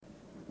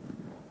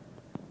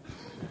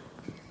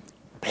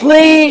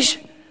please,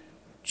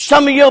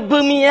 some of you will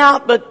boo me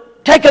out,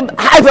 but take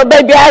half a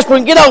baby aspirin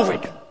and get over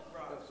it.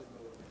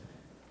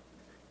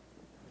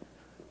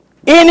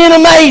 Isn't it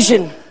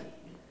amazing?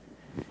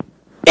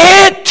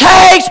 It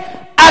takes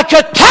a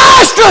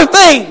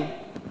catastrophe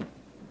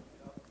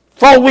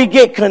before we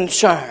get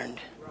concerned.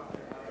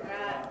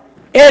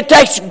 It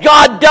takes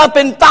God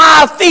dumping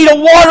 5 feet of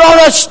water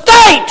on a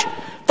state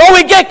before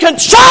we get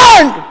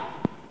concerned.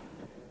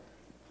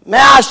 May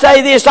I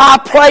say this? I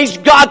praise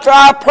God for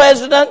our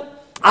president.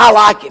 I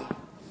like him.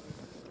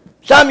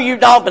 Some of you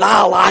don't, but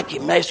I like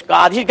him. Bless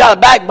God. He's got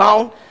a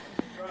backbone.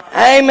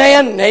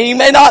 Amen. You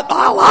may not, but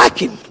I like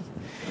him.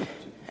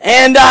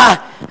 And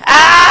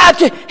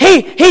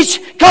he's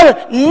called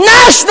a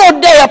National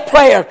Day of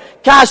Prayer.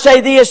 Can I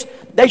say this?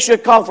 They should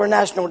have called for a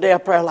National Day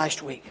of Prayer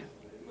last week.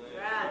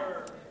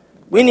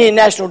 We need a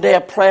National Day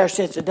of Prayer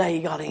since the day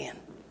he got in.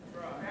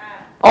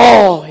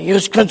 Oh, he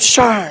was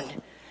concerned.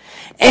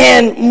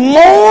 And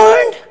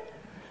mourned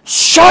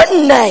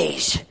certain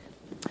days.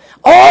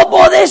 Oh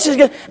boy, this is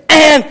good.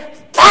 And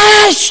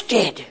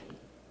fasted.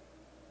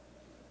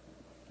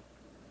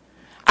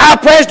 Our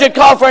president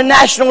called for a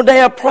National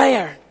Day of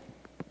Prayer.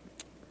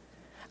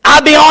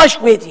 I'll be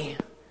honest with you.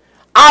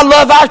 I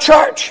love our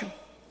church.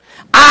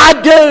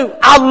 I do.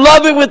 I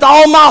love it with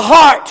all my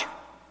heart.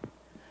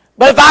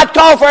 But if I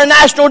call for a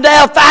National Day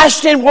of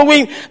Fasting where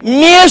we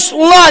miss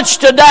lunch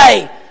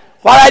today,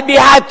 while they'd be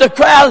half the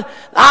crowd,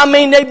 I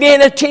mean, they'd be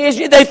in a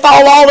tizzy, they'd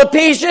fall all to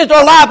pieces,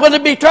 their life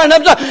would be turned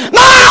upside.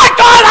 My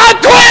God, I'm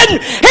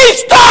quitting! He's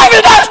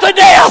starving us to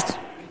death!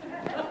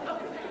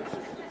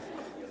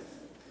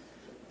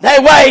 They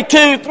weigh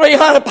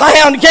 200-300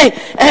 pounds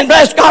and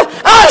bless God,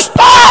 I'm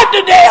starved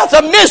to death.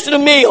 I'm missing a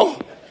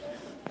meal.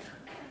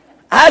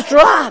 That's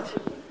right.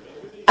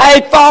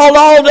 They fall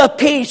all to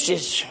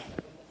pieces.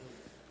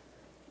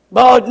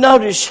 But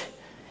notice,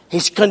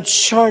 he's a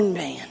concerned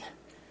man.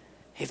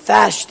 He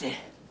fasted.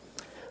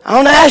 I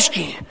want to ask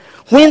you,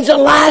 when's the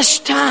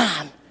last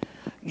time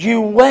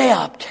you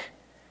wept?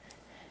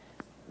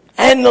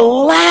 And the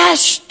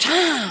last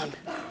time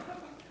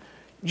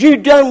you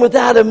done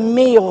without a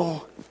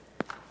meal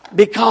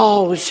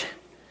because,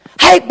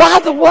 hey, by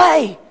the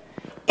way,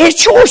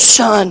 it's your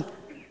son.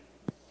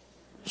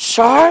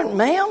 Sir,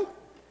 ma'am,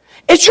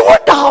 it's your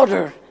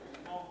daughter.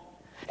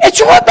 It's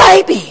your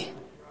baby.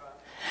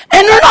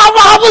 And they're not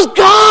robbed with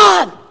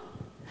God.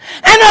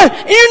 And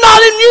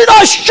you're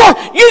not sure.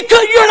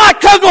 You're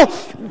not going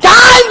to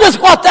dine with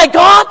what they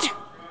got.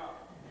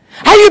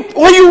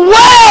 When you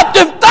wept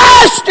and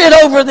fasted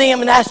over them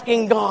and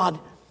asking God.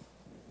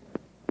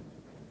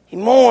 He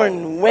mourned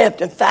and wept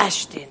and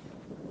fasted.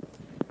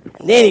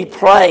 And then he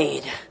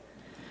prayed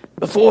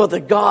before the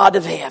God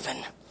of heaven.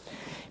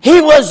 He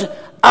was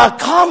a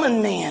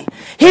common man.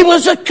 He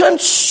was a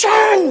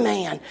concerned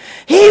man.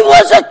 He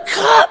was a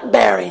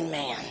cup-bearing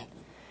man.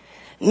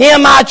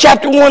 Nehemiah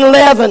chapter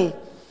 1:11.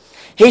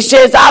 He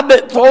says,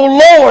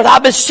 O Lord, I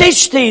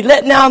beseech thee,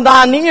 let now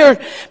thine ear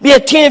be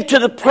attentive to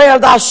the prayer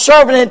of thy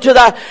servant and to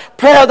the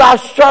prayer of thy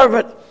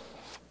servant,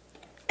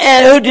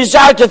 and who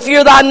desire to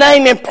fear thy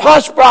name and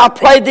prosper, I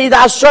pray thee,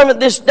 thy servant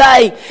this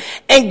day,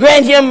 and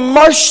grant him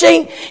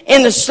mercy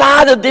in the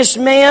sight of this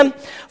man,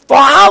 for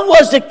I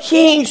was the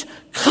king's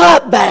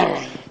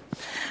cupbearer.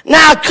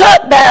 Now,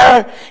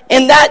 cupbearer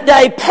in that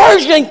day,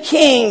 Persian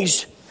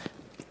kings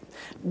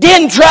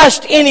didn't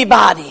trust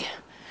anybody.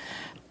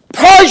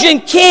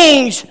 Persian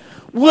kings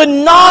would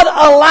not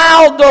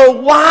allow their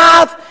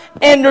wife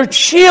and their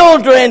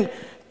children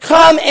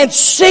come and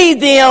see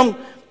them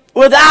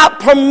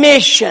without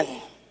permission.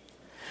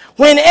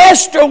 When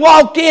Esther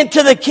walked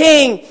into the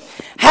king,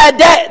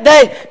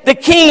 the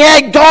king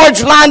had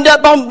guards lined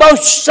up on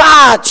both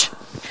sides.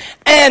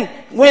 And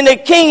when the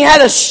king had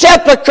a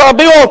sepulchre, a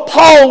big old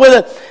pole with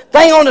a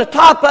thing on the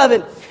top of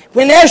it,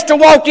 when Esther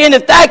walked in,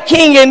 if that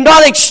king had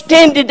not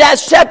extended that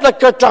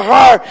sepulchre to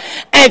her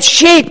and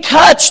she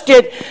touched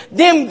it,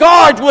 them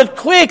guards would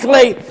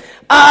quickly put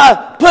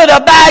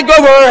a bag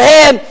over her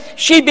head.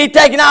 She'd be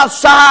taken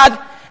outside,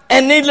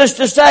 and needless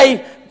to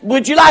say,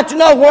 would you like to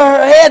know where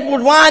her head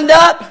would wind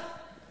up?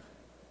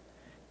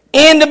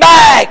 In the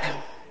bag.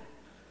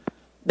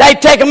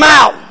 They'd take them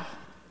out.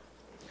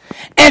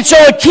 And so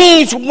a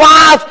king's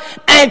wife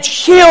and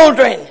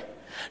children,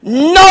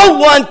 no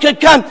one could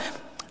come.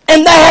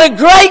 And they had a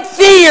great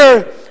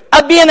fear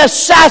of being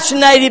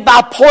assassinated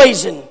by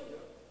poison.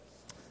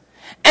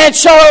 And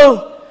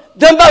so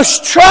the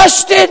most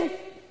trusted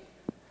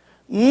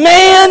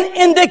man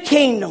in the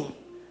kingdom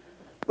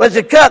was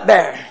the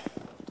cupbearer.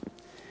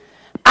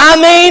 I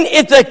mean,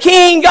 if the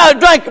king got a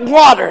drink of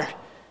water,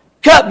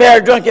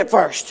 cupbearer drank it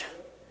first.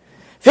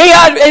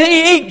 If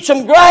he eat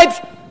some grapes,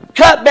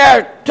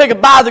 cupbearer took a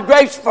bite of the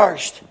grapes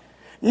first.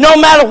 No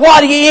matter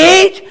what he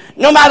ate,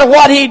 no matter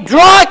what he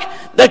drank,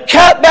 the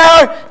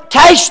cupbearer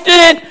tasted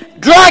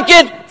it, drank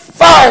it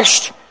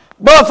first.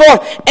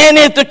 And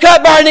if the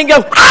cupbearer didn't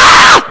go,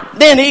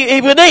 then he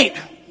would eat.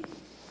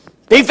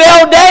 If he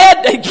fell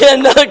dead, they'd get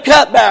another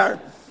cupbearer.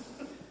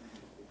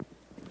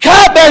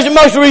 Cupbearer is the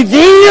most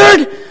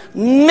revered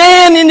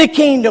man in the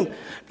kingdom.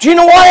 Do you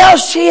know what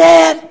else he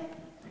had?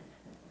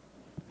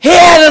 He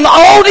had an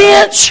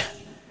audience.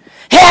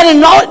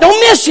 Don't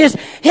miss this.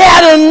 He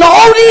had an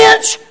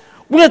audience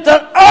with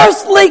an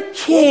earthly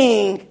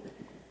king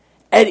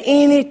at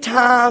any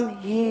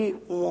time he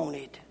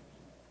wanted.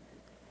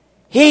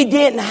 He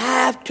didn't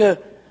have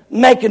to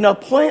make an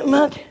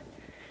appointment.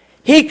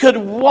 He could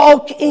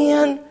walk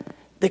in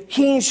the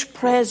king's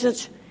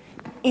presence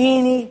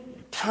any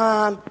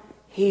time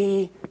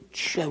he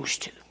chose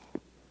to.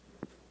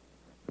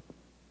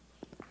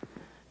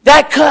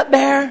 That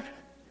cupbearer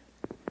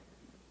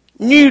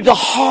knew the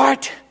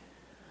heart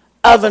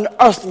of an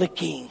earthly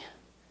king.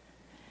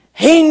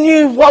 He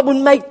knew what would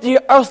make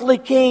the earthly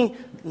king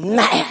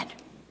mad.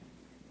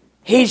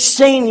 He'd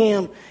seen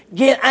him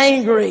get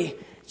angry,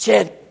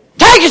 said,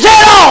 "Take his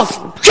head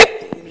off!"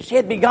 His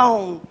head be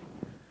gone.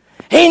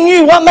 He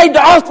knew what made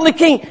the earthly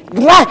king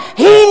glad.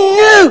 He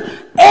knew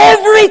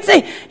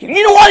everything.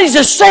 You know what he's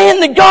just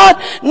saying to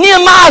God?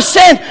 Nehemiah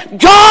saying,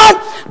 "God,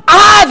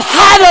 I've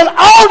had an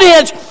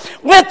audience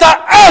with the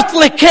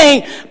earthly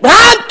king, but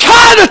I'm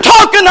tired of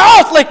talking to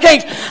earthly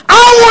kings.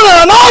 I want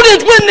an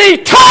audience with the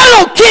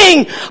eternal king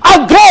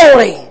of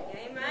glory."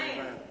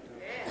 Amen.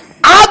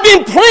 I've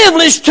been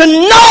privileged to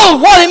know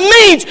what it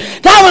means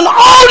to have an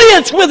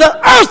audience with an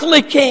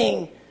earthly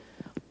king.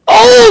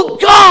 Oh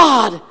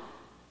God,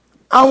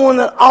 I want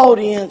an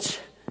audience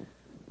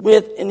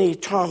with an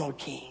eternal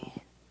king.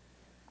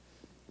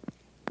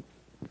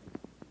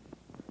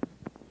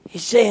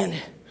 He's saying,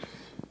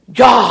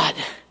 "God,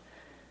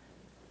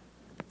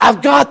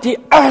 I've got the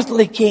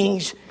earthly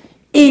king's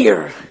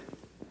ear."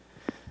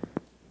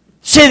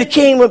 See, the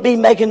king would be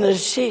making a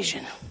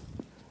decision.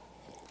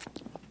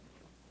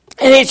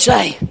 And he'd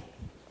say,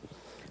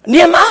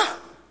 "Nehemiah,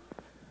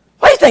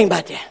 what do you think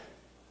about that?"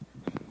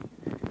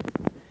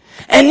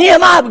 And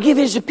Nehemiah would give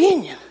his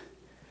opinion.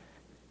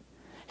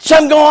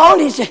 Something go on,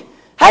 he'd say,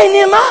 "Hey,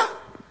 Nehemiah,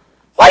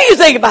 what do you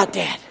think about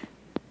that?"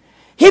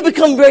 He'd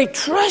become very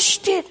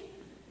trusted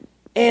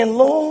and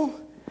loyal.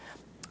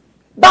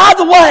 By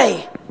the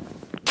way,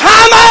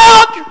 time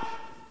out!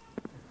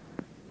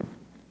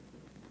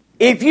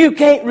 If you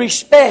can't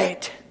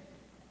respect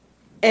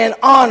and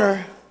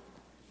honor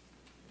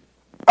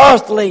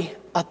earthly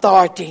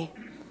authority,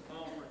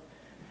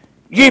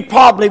 you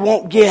probably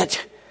won't get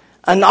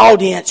an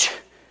audience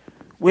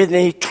with an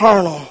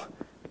eternal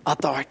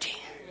authority.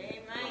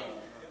 Amen.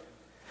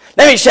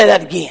 Let me say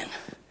that again.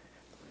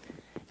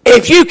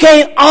 If you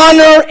can't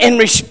honor and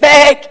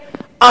respect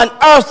an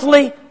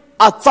earthly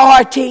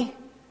authority,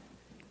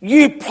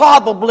 you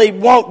probably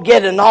won't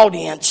get an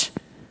audience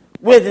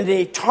with an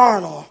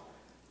eternal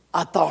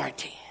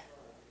authority.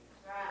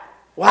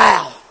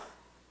 Wow.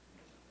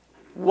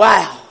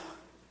 Wow.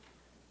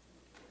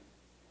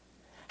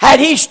 Had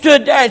he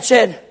stood there and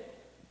said,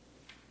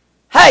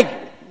 "Hey,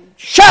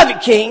 shove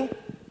it, king.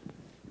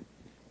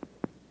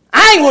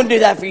 I ain't going to do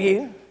that for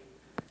you."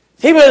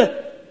 He would have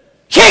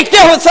kicked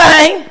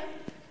everything,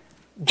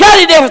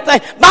 gutted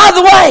everything. By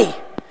the way,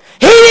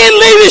 he didn't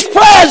leave his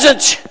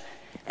presence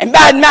and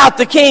badmouth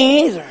the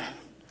king either.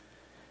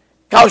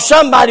 Because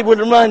somebody would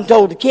have run and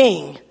told the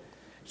king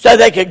so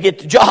they could get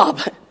the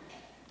job.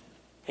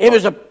 It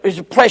was a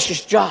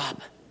precious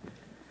job.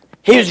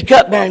 He was a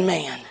cupbearing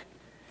man.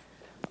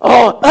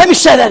 Oh, let me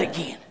say that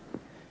again.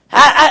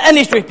 I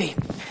need to repeat.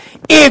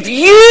 If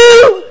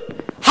you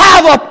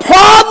have a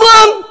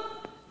problem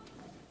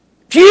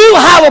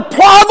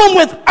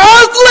with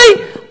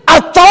earthly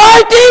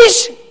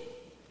authorities,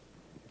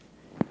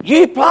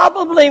 you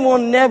probably will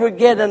never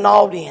get an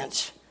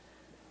audience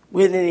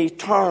with an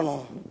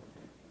eternal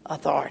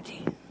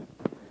authority.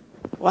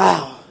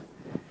 Wow.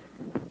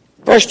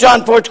 1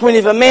 John 4:20,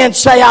 if a man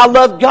say, "I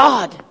love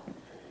God,"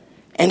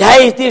 and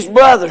hateth his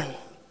brother,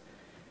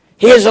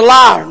 he is a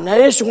liar. Now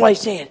this is what he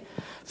said.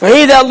 "For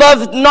he that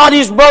loveth not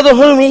his brother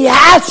whom he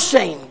hath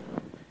seen,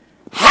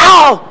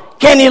 how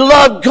can he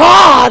love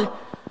God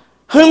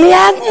whom he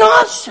hath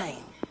not seen?"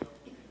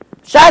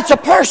 So that's a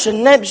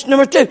person. That's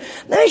number two.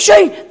 Let me show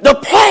you the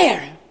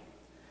prayer.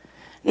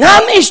 Now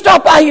let me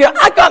stop out here.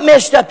 I got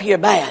messed up here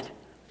bad.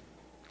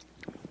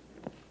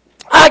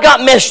 I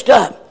got messed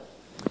up.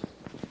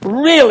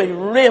 Really,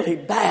 really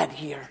bad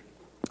here.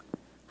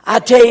 I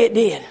tell you it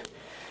did.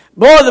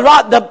 Boy,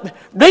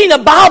 reading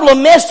the Bible will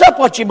mess up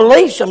what you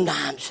believe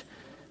sometimes.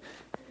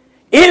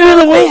 It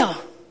really will.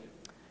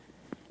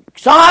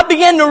 So I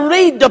began to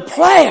read the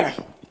prayer.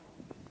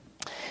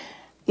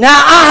 Now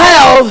I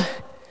have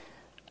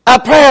a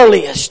prayer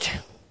list.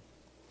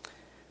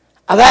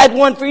 I've had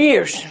one for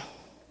years.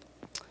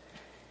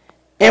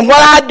 And what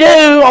I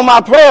do on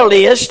my prayer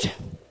list,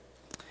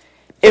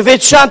 if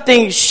it's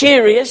something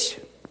serious,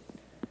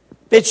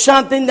 if it's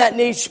something that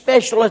needs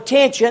special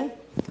attention,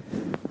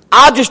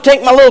 I'll just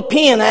take my little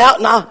pen out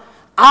and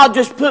I'll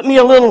just put me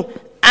a little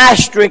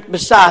asterisk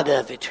beside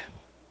of it.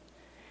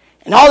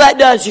 And all that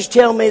does is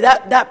tell me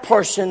that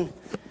person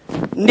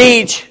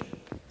needs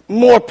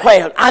more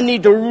prayer. I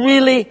need to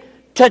really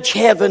touch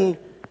heaven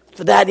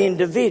for that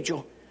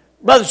individual.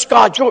 Brother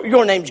Scott,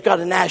 your name's got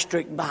an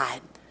asterisk by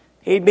it.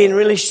 He'd been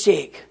really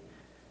sick.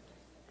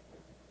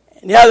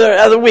 And the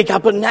other week, I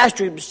put an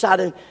asterisk beside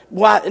him,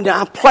 and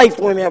I pray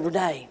for him every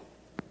day.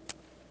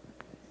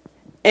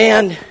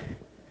 And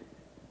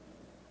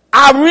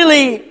I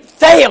really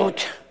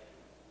felt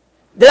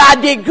that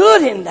I did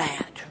good in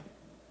that.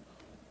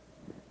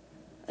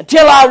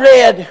 Until I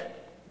read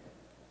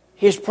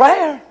his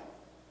prayer.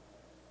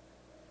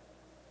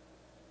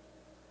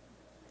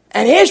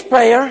 And his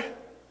prayer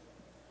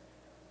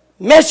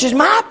messes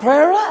my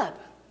prayer up.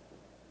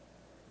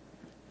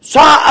 So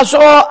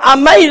I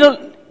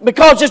made,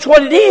 because it's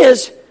what it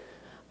is,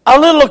 a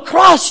little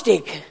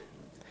acrostic.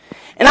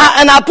 And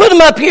I put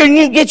them up here, and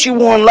you can get you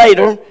one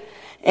later.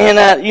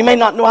 And you may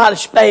not know how to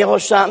spell or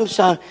something,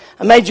 so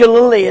I made you a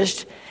little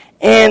list.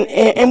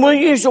 And we'll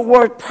use the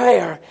word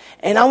prayer.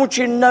 And I want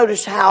you to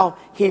notice how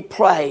he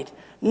prayed.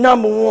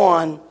 Number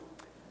one,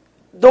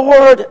 the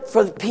word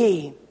for the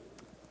P.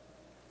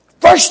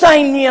 First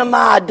thing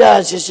Nehemiah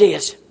does is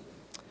this.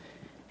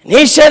 And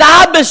he said,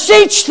 I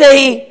beseech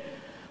thee,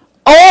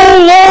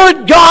 O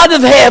Lord God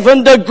of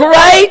heaven, the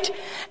great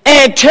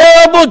and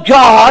terrible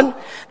God,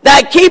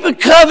 that keepeth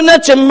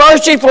covenants and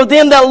mercy for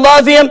them that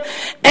love him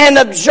and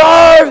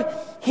observe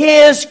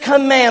his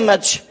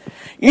commandments.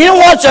 You know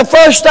what's the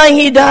first thing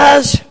he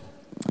does?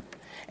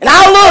 And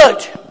I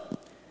looked.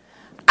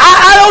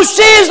 I don't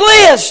see his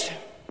list.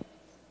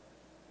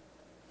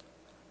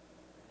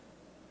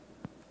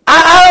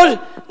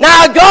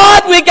 Now,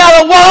 God, we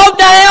got a wall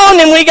down,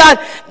 and we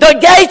got the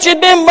gates have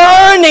been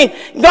burned,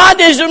 and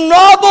God is in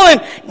rubble,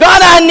 and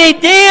God, I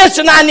need this,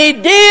 and I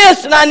need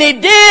this, and I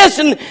need this,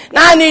 and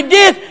I need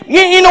this.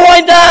 You know what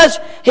he does?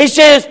 He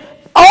says,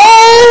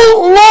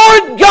 O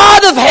Lord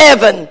God of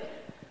heaven,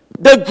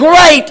 the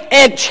great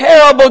and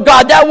terrible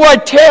God. That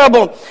word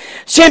terrible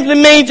simply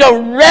means a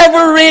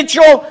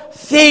reverential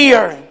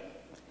fear.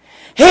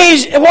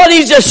 What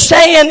he's just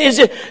saying is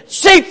that,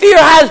 see, fear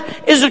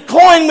is a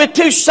coin with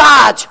two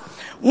sides.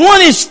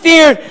 One is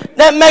fear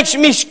that makes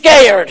me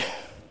scared.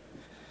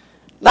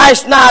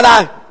 Last night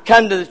I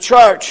come to the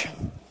church.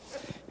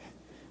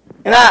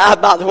 And I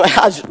by the way,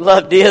 I just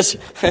love this.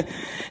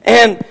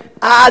 And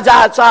I was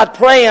outside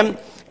praying.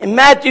 And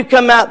Matthew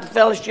come out the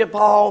fellowship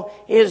hall.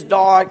 It was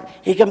dark.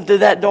 He come through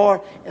that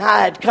door. And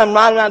I had come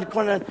right around the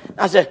corner. And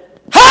I said,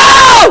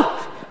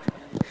 "Ho!"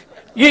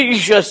 You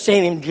should have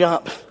seen him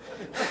jump.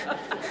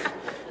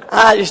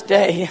 I just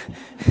tell you.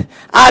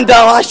 I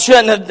know I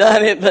shouldn't have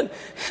done it, but...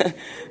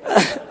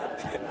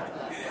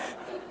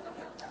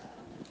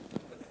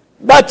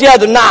 But the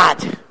other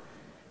night,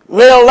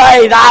 real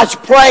late, I was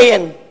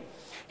praying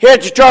here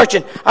at the church,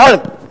 and I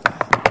heard,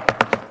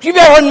 you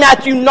ever heard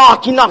Matthew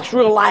knock? He knocks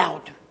real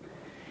loud.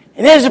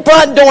 And there's the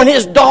front door, and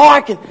it's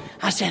dark, and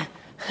I said,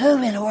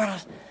 who in the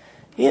world?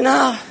 You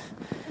know,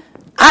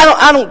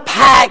 I don't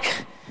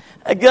pack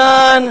a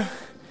gun,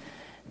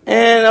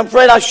 and I'm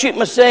afraid I'll shoot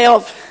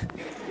myself.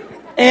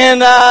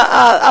 And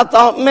I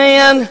thought,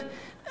 man,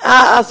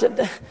 I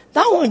said,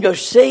 I want to go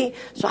see.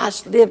 So I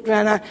slipped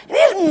around there, and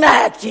it's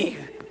Matthew.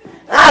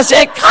 And I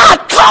said,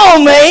 God, call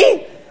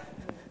me.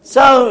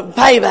 So,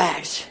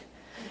 paybacks.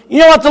 You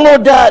know what the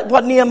Lord does,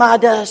 what Nehemiah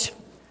does?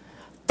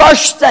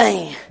 First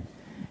thing,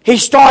 he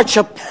starts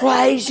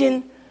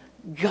praising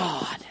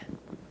God.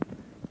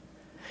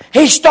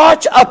 He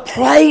starts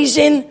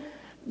praising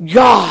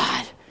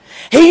God.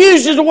 He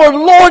uses the word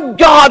Lord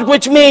God,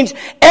 which means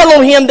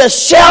Elohim, the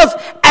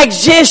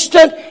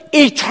self-existent,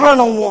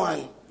 eternal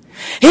one.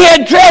 He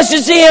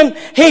addresses him.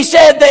 He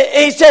said,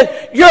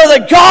 you're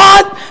the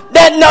God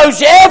that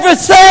knows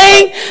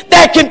everything,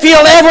 that can feel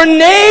every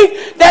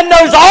need, that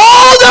knows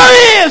all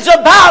there is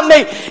about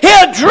me. He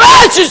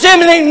addresses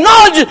him and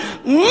acknowledges,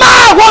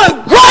 what a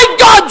great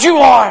God you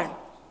are.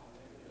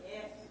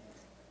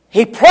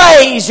 He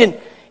prays and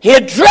he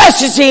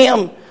addresses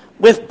him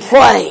with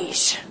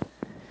praise.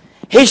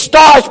 He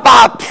starts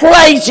by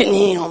praising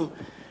him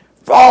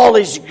for all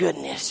his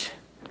goodness.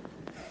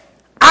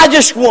 I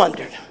just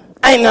wondered,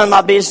 ain't none of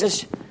my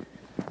business,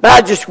 but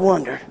I just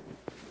wondered,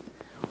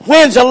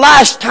 when's the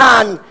last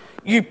time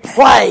you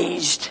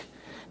praised?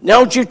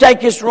 Don't you take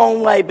this the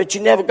wrong way, but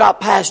you never got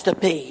past the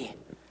P.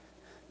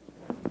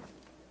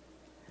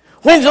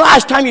 When's the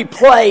last time you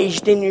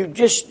praised and you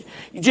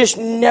just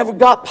never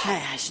got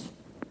past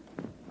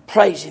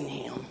praising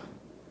him?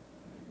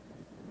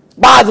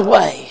 By the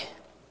way,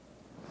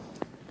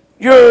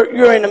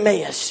 you're in a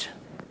mess.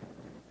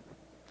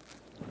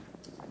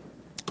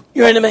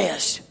 You're in a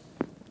mess.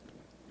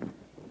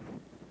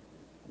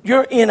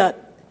 You're in a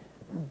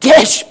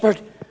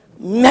desperate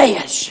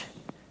mess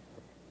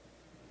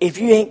if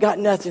you ain't got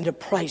nothing to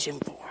praise him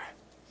for.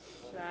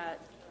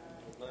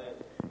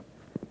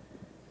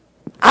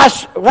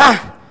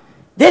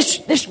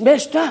 This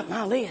messed up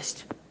my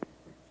list.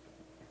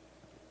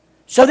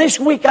 So this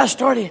week I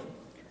started,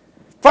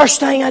 first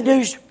thing I do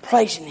is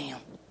praising him.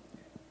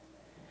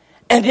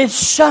 And did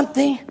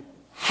something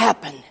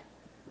happen?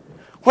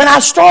 When I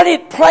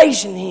started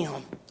praising him,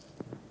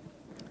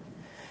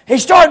 he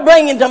started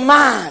bringing to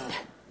mind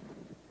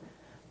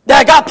that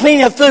I got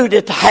plenty of food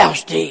at the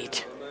house to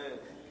eat.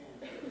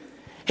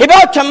 He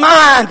brought to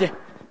mind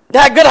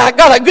that I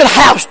got a good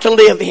house to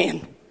live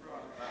in.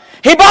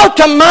 He brought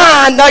to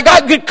mind that I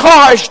got good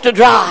cars to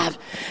drive.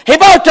 He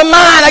brought to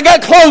mind I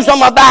got clothes on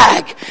my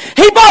back.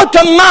 He brought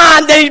to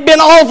mind that He's been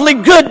awfully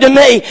good to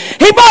me.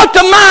 He brought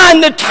to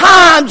mind the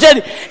times that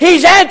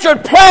He's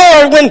answered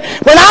prayer when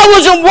I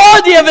wasn't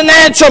worthy of an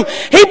answer.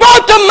 He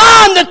brought to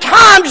mind the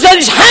times that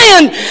His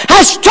hand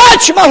has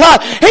touched my life.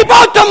 He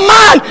brought to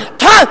mind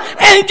time,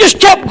 and it just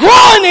kept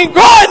growing and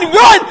growing and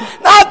growing.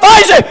 Now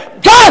I say,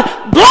 God,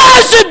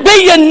 blessed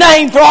be your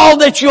name for all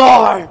that you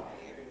are.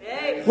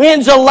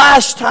 When's the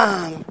last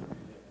time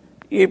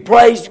you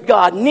praised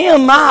God?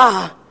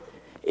 Nehemiah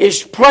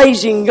is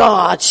praising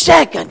God.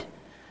 Second,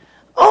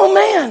 oh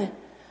man,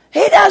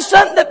 he does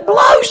something that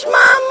blows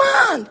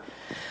my mind.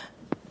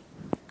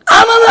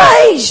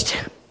 I'm amazed.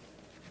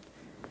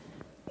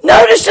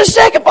 Notice the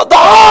second part, the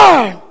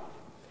R.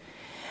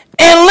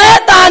 And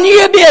let thine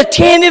ear be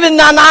attentive and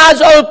thine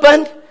eyes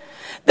opened,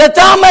 that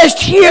thou mayest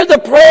hear the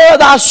prayer of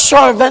thy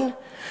servant,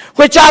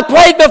 which I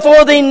prayed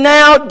before thee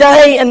now,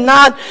 day and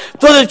night,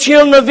 for the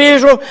children of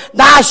Israel,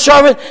 thy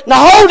servant.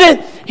 Now hold it.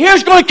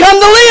 Here's going to come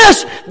the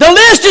list. The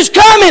list is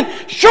coming.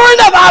 Sure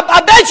enough,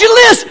 I bet you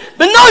list.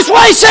 But notice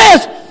what he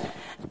says.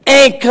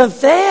 And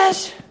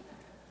confess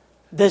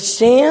the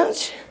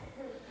sins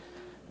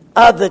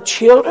of the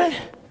children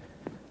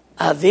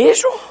of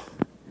Israel.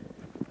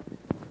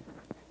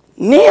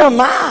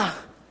 Nehemiah,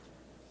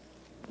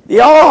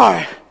 the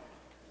R.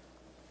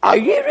 Are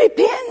you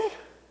repenting?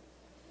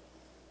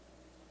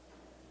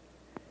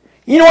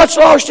 You know what's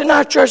lost in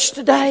our church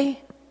today?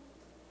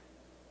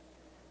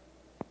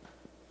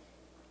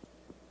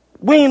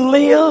 We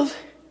live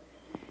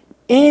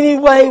any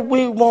way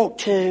we want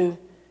to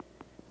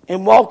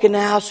and walk in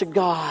the house of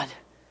God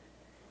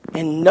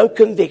and no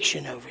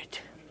conviction over it.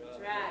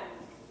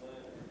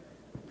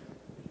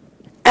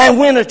 And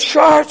when a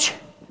church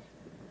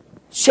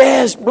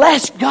says,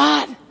 bless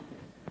God,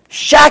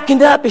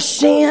 shacking up is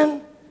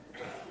sin,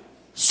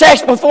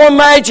 sex before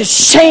marriage is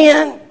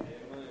sin,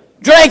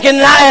 drinking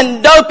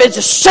and dope is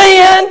a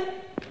sin,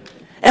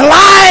 and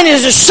lying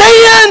is a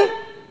sin,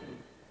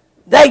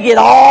 they get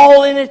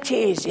all in a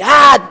tizzy.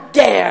 I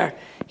dare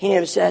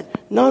him. Said,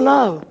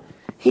 no.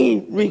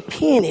 He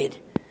repented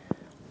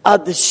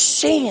of the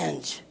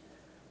sins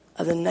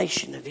of the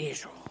nation of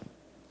Israel.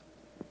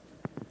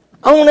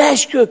 I want to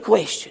ask you a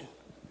question.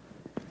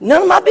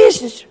 None of my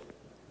business.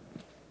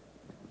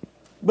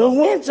 But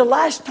when's the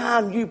last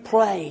time you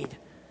prayed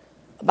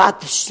about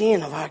the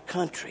sin of our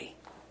country?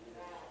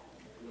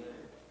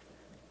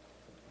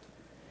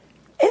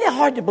 Isn't it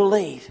hard to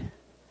believe?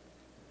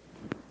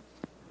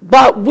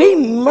 But we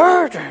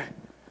murder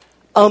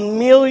 1.5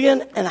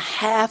 million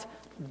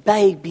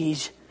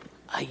babies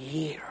a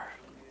year.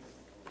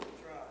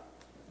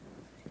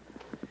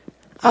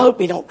 I hope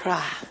you don't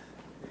cry.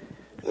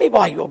 Let me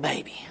buy your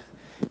baby.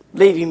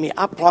 Believe me,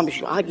 I promise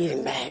you, I'll get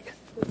him back.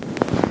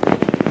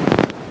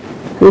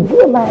 Could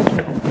you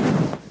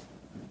imagine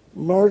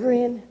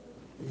murdering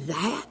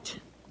that?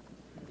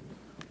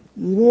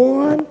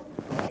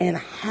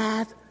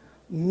 1.5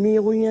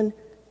 million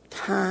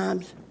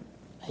times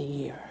a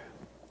year.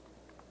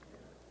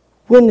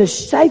 When the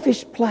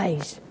safest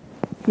place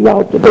he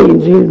ought to be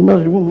is his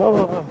mother's womb.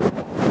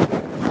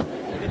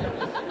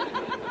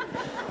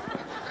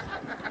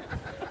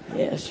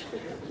 Yes.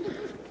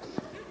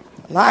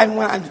 Lion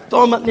wine,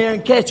 throw them up there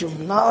and catch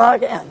them. Not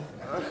like that.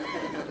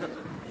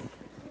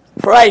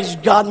 Praise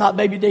God, my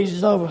baby days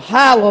is over.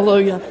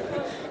 Hallelujah.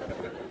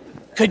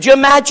 Could you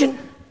imagine?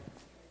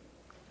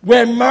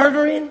 We're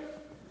murdering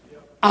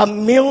 1.5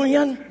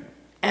 million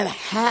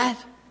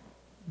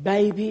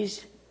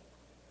babies.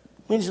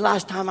 When's the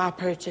last time I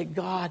prayed and said,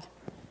 God,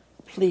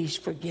 please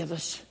forgive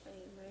us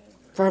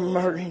for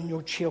murdering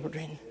your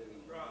children,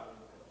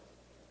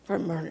 for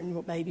murdering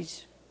your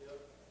babies?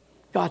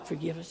 God,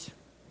 forgive us.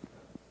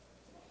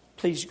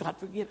 Please, God,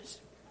 forgive us.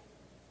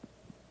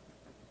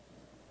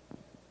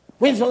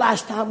 When's the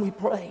last time we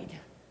prayed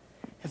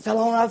and fell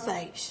on our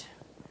face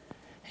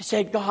and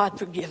said, God,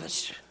 forgive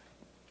us?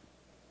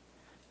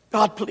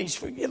 God, please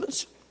forgive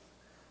us.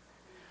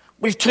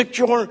 We took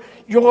your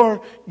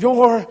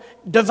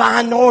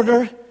divine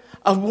order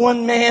of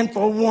one man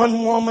for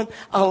one woman,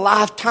 a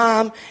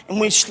lifetime,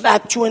 and we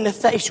slapped you in the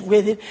face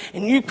with it,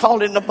 and you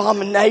called it an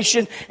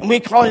abomination, and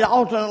we call it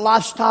alternate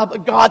lifestyle,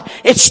 but God,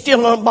 it's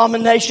still an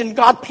abomination.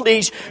 God,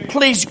 please,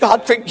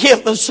 God,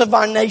 forgive us of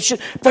our nation.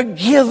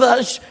 Forgive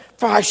us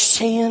for our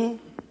sin.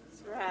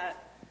 That's right.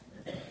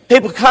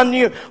 People come to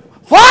you,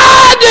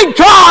 why did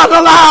God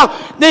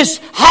allow this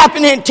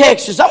happen in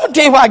Texas? I'm going to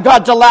tell you why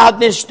God's allowed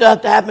this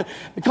stuff to happen.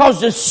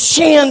 Because the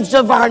sins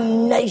of our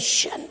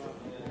nation.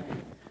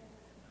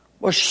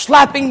 We're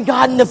slapping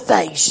God in the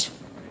face.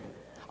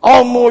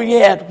 All more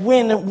yet,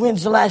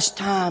 when's the last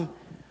time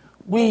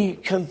we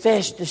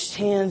confessed the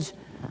sins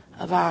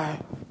of our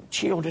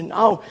children?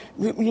 Oh,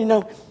 you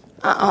know,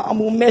 I'm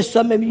going to mess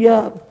some of you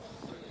up.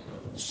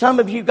 Some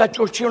of you got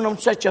your children on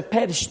such a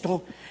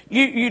pedestal.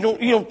 You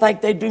don't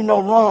think they do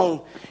no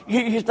wrong.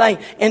 You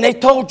think, and they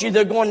told you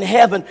they're going to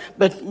heaven,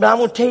 but I'm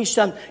going to tell you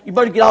something. You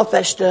better get off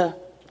that stuff.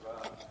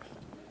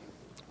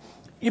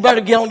 You better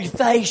get on your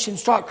face and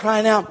start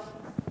crying out,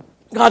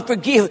 God,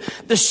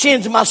 forgive the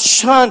sins of my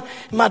son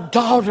and my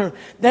daughter.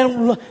 They're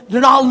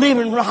not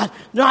living right.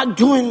 They're not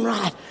doing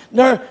right.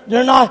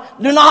 They're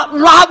not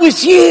right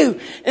with you.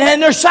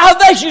 And there's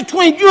salvation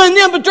between you and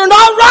them, but they're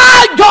not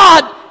right,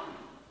 God.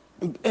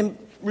 And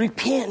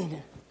repent.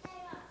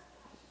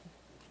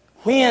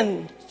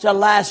 When's the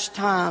last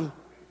time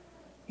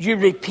you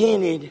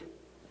repented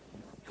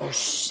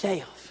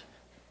yourself?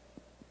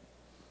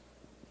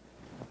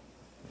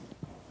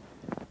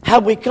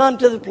 Have we come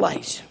to the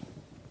place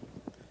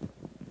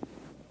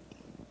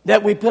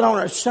that we put on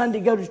our Sunday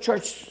go to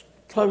church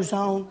clothes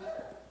on,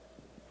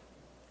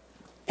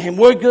 and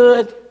we're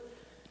good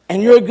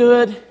and you're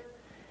good,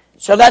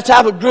 so let's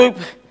have a group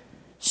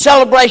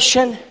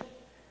celebration.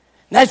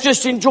 Let's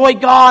just enjoy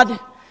God.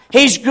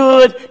 He's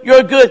good,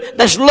 you're good.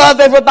 Let's love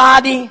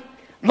everybody.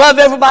 Love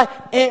everybody.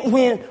 And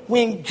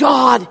when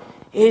God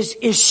is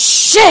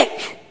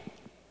sick,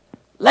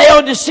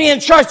 Laodicean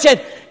church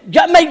said,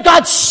 God made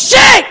God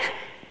sick.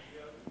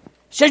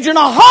 Said you're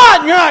not hot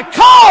and you're not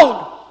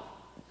cold,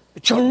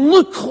 but you're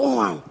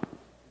lukewarm.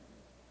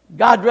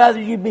 God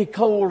rather you be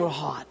cold or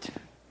hot,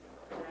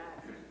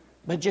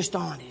 but just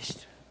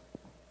honest.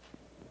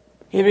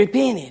 He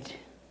repented.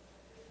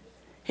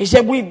 He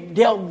said, we've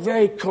dealt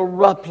very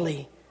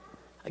corruptly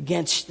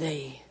against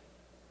thee.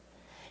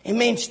 It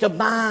means to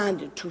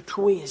bind and to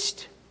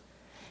twist.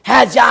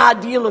 Has the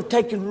ideal of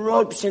taking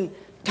ropes and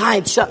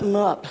tying something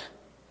up.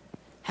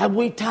 Have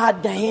we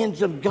tied the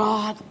hands of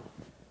God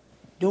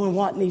doing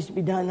what needs to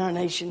be done in our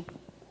nation?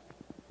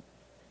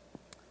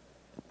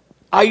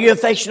 Are you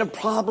facing a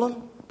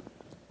problem?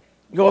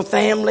 Your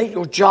family,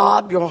 your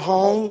job, your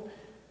home?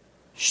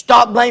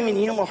 Stop blaming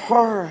him or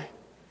her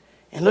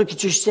and look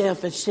at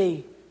yourself and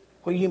see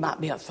where you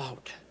might be at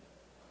fault.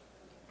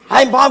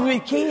 I ain't bothered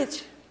with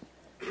kids.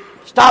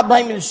 Stop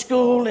blaming the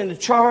school and the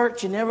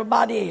church and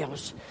everybody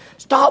else.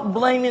 Stop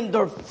blaming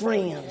their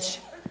friends.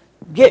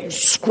 Get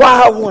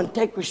square one,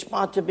 take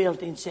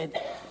responsibility and say,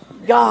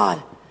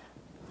 God,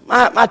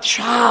 my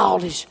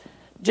child is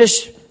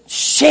just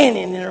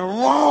sinning and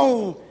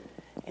wrong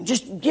and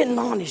just getting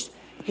honest.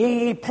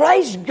 He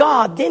praised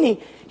God, then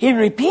he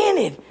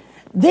repented.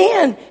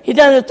 Then he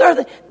done the third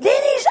thing.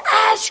 Then he's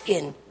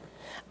asking,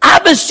 I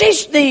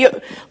beseech thee,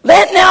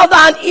 let now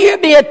thine ear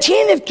be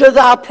attentive to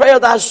thy prayer,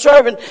 thy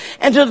servant,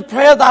 and to the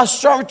prayer of thy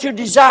servant who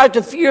desire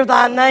to fear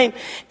thy name.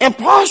 And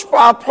prosper,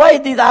 I pray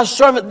thee, thy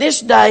servant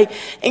this day,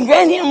 and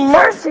grant him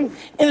mercy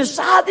in the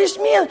sight of this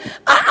man.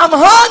 I'm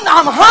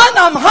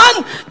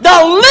hunting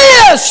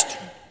the list.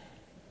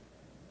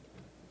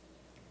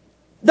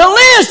 The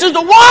list is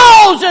the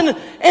walls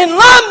and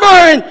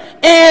lumber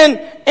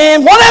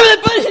and whatever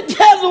they put it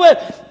together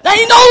with. There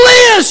ain't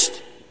no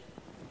list.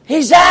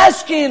 He's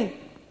asking,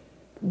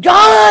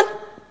 God,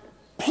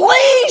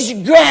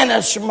 please grant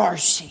us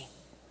mercy.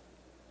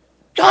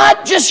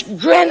 God, just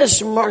grant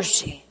us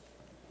mercy.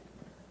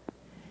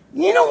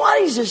 You know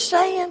what he's just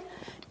saying?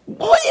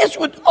 Boy, it's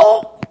with,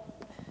 oh,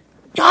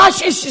 gosh,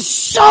 this is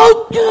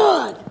so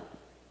good.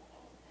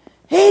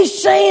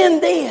 He's saying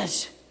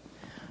this.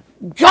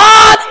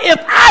 God, if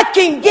I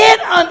can get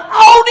an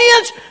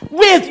audience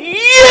with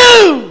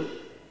you,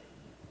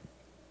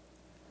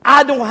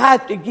 I don't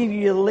have to give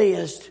you a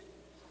list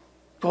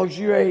because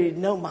you already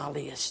know my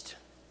list.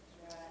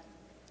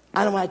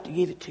 I don't have to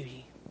give it to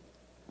you.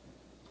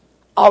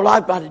 All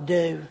I've got to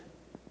do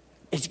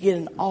is get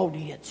an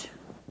audience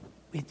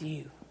with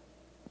you.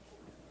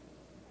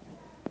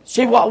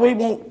 See what we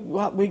want,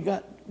 what we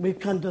got, we've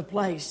come to a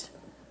place.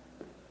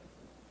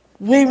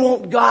 We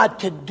want God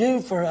to do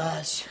for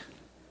us,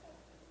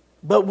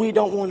 but we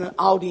don't want an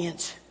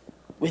audience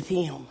with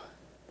Him.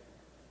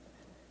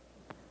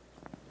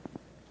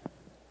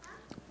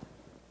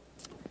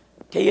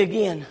 Tell you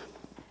again,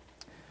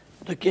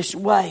 look this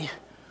way.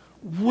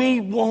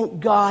 We want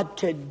God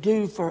to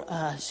do for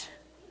us,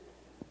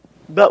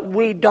 but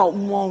we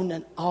don't want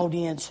an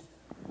audience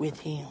with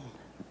Him.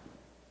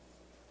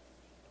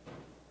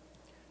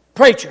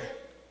 Preacher,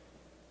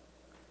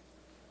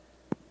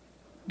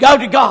 go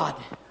to God.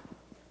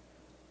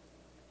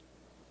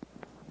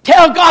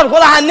 Tell God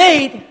what I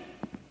need.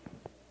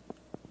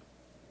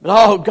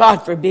 But oh,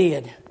 God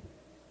forbid.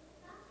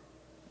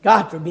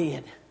 God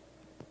forbid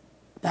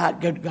that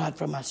I'd go to God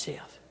for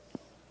myself.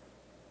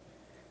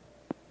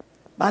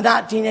 By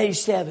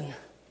 1987,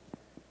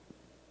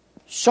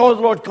 Soul of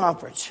the Lord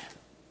Conference,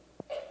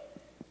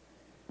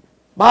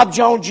 Bob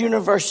Jones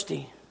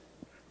University,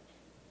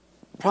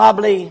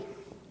 probably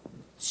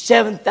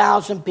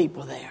 7,000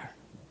 people there.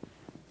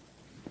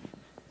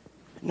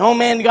 No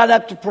man got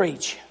up to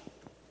preach.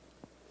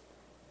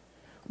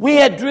 We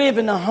had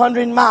driven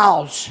 100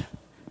 miles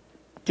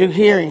to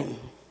hear him.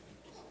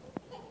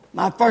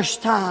 My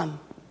first time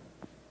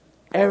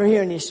ever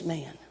hearing this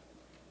man.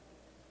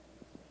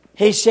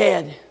 He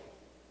said,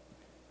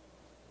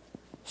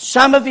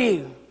 some of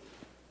you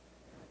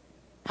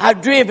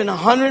have driven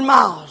 100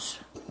 miles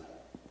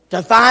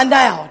to find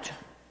out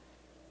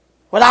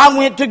when I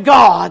went to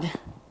God.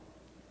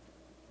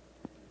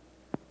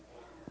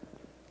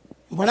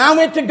 When I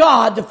went to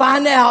God to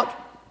find out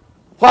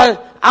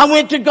what I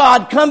went to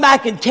God, come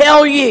back and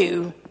tell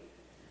you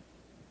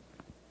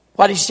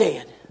what he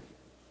said.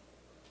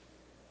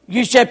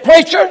 You said,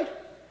 preacher,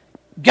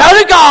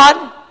 go to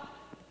God,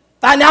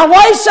 find out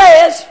what he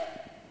says.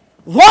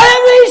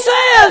 Whatever he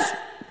says,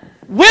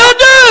 we'll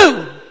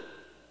do.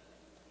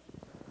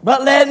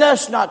 But let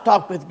us not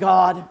talk with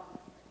God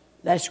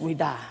lest we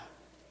die.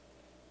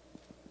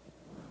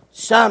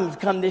 Some have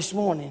come this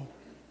morning.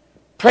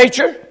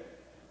 Preacher,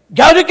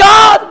 go to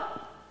God.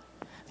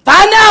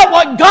 Find out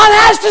what God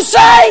has to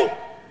say.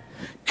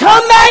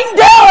 Come back and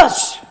tell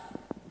us.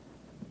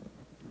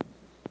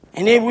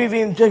 And then we've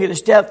even took it a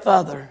step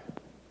further.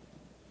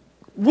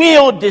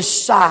 We'll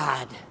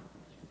decide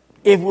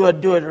if we'll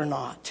do it or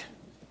not.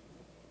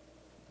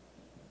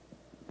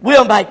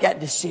 We'll make that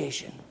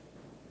decision.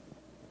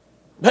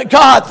 But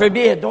God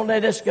forbid, don't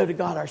let us go to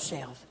God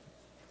ourselves.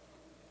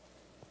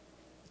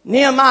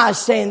 Nehemiah is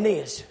saying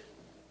this.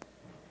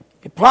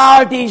 If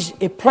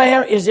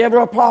prayer is ever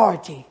a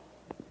priority,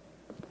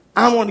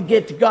 I want to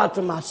get to God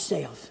for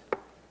myself.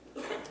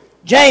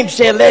 James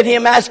said, let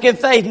him ask in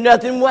faith,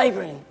 nothing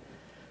wavering.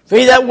 For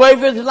he that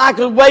wavereth is like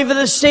a wave of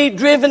the sea,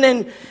 driven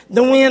in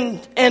the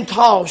wind and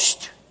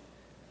tossed.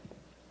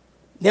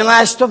 Then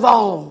last of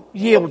all,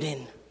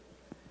 yielding.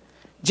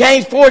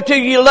 James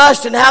 4:2, you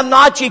lust and have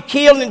not, you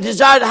kill and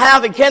desire to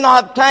have and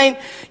cannot obtain.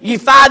 You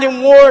fight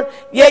in war,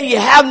 yet you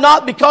have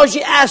not because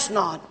you ask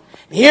not.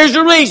 Here's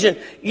the reason.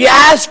 You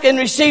ask and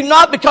receive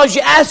not because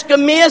you ask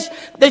amiss,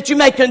 that you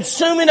may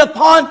consume it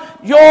upon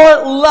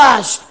your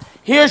lust.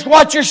 Here's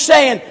what you're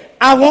saying.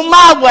 I want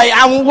my way.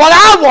 I want what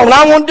I want.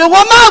 I want to do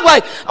what my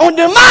way. I want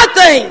to do my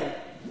thing.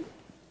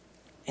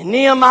 And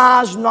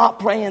Nehemiah's not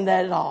praying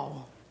that at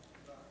all.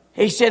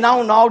 He said, I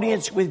want an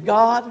audience with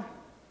God.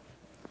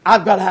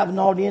 I've got to have an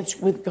audience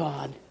with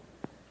God.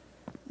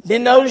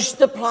 Then notice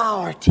the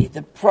priority,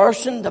 the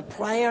person, the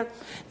prayer,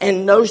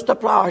 and notice the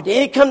priority.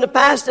 And it come to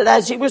pass that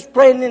as he was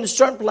praying in a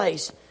certain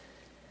place,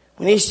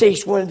 when he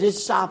ceased, one of the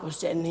disciples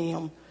said to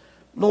him,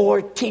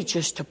 Lord, teach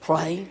us to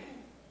pray.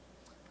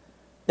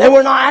 They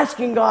were not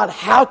asking God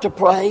how to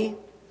pray.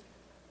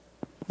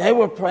 They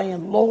were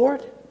praying,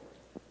 Lord,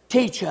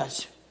 teach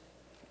us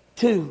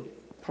to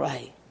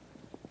pray.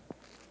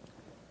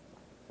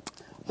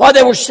 What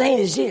they were saying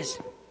is this.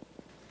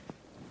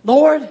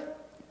 Lord,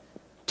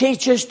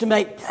 teach us to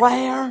make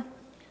prayer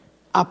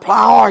a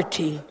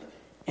priority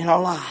in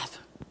our life.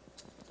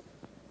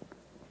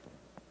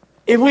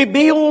 If we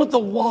build the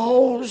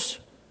walls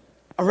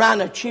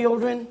around our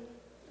children,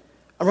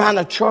 around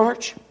our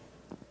church,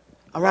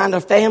 around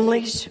our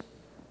families,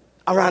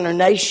 around our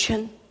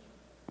nation,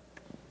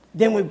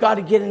 then we've got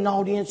to get an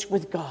audience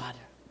with God.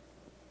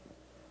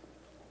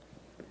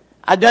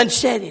 I done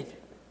said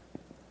it.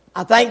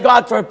 I thank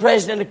God for a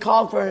president to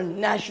call for a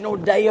National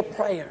Day of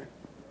Prayer.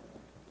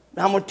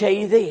 But I'm going to tell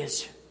you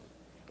this.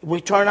 If we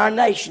turn our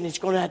nation, it's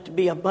going to have to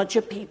be a bunch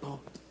of people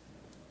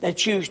that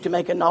choose to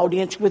make an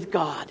audience with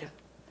God.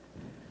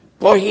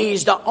 For He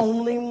is the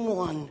only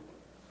one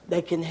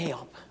that can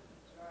help.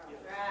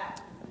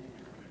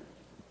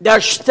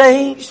 There's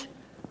things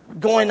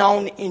going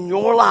on in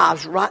your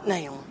lives right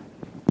now.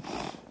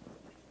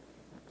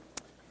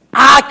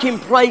 I can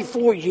pray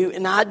for you,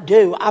 and I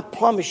do. I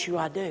promise you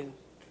I do.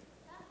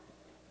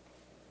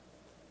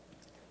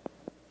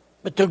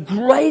 But the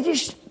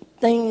greatest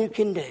thing you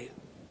can do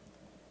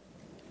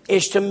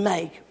is to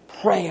make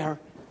prayer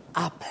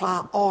a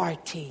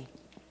priority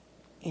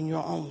in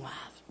your own life.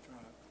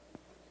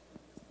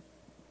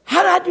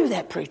 How do I do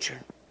that, preacher?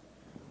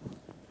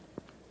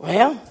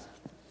 Well,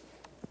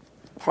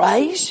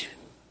 praise,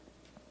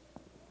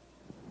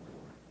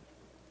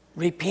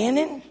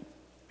 repentance,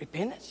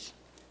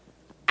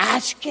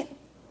 asking.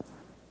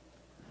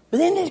 But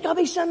then there's got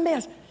to be something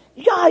else.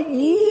 You got to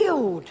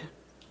yield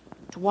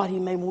to what He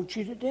may want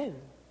you to do.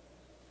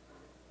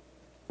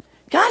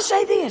 Can I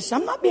say this?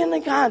 I'm not being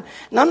unkind.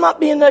 And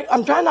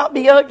I'm trying not to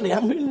be ugly.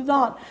 I'm really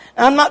not.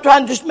 And I'm not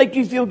trying to just make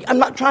you feel, I'm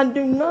not trying to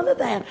do none of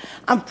that.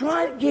 I'm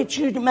trying to get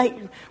you to make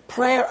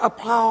prayer a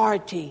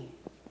priority.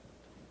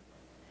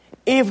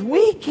 If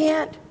we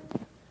can't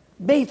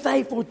be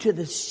faithful to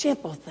the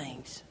simple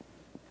things,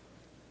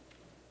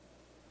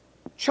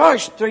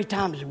 church 3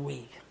 times a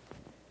week,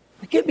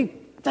 we can't be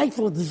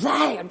faithful to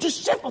that,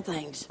 just simple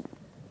things,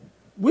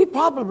 we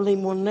probably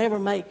will never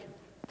make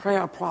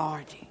prayer a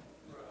priority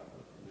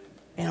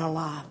in our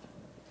life.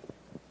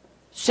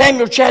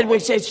 Samuel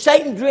Chadwick says,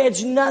 Satan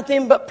dreads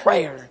nothing but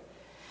prayer.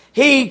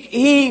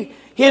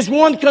 His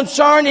one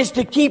concern is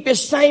to keep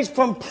his saints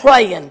from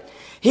praying.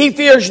 He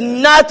fears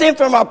nothing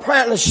from our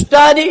prayerless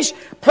studies,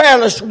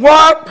 prayerless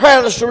work,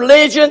 prayerless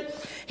religion.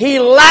 He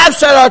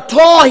laughs at our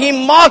toil.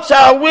 He mocks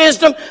our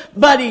wisdom.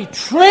 But he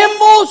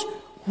trembles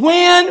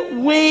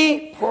when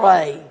we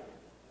pray.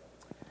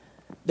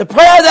 The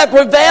prayer that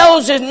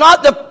prevails is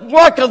not the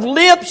work of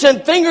lips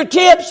and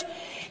fingertips.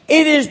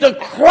 It is the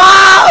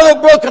cry of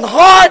a broken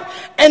heart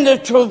and the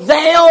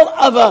travail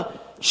of a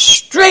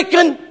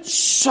stricken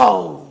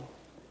soul.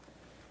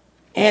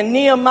 And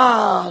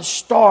Nehemiah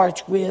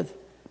starts with,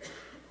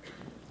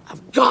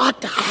 I've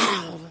got to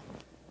have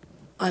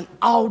an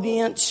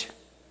audience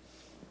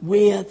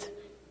with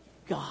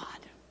God.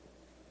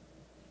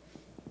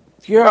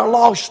 If you're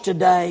lost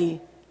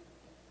today,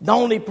 the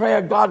only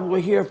prayer God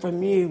will hear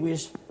from you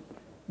is,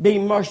 be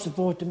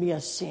merciful to me, a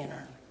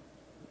sinner.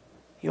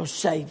 He'll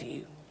save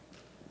you.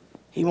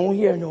 He won't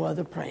hear no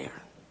other prayer.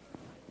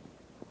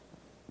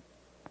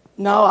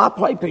 No, I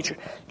play preacher.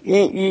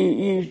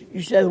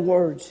 You say the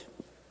words,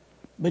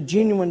 but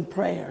genuine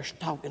prayers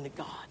talking to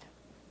God.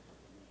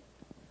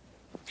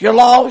 If you're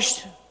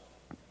lost,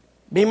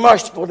 be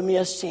merciful to me,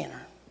 a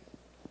sinner.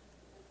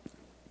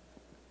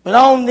 But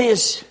on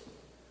this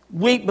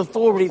week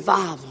before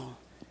revival,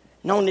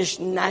 and on this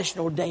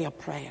National Day of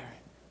Prayer,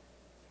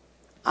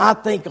 I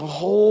think a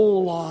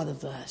whole lot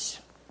of us,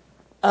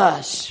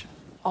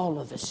 all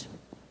of us,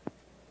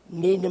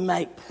 need to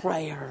make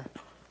prayer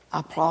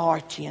a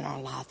priority in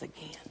our life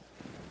again.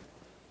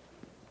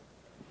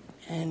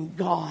 And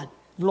God,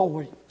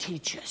 Lord,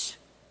 teach us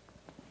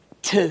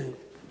to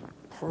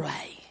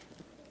pray.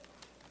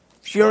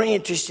 If you're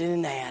interested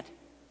in that,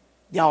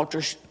 the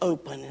altar's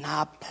open, and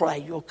I pray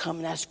you'll come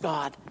and ask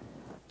God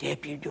to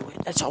help you do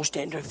it. Let's all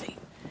stand to our feet.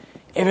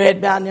 Every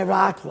head bowed and every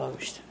eye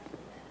closed.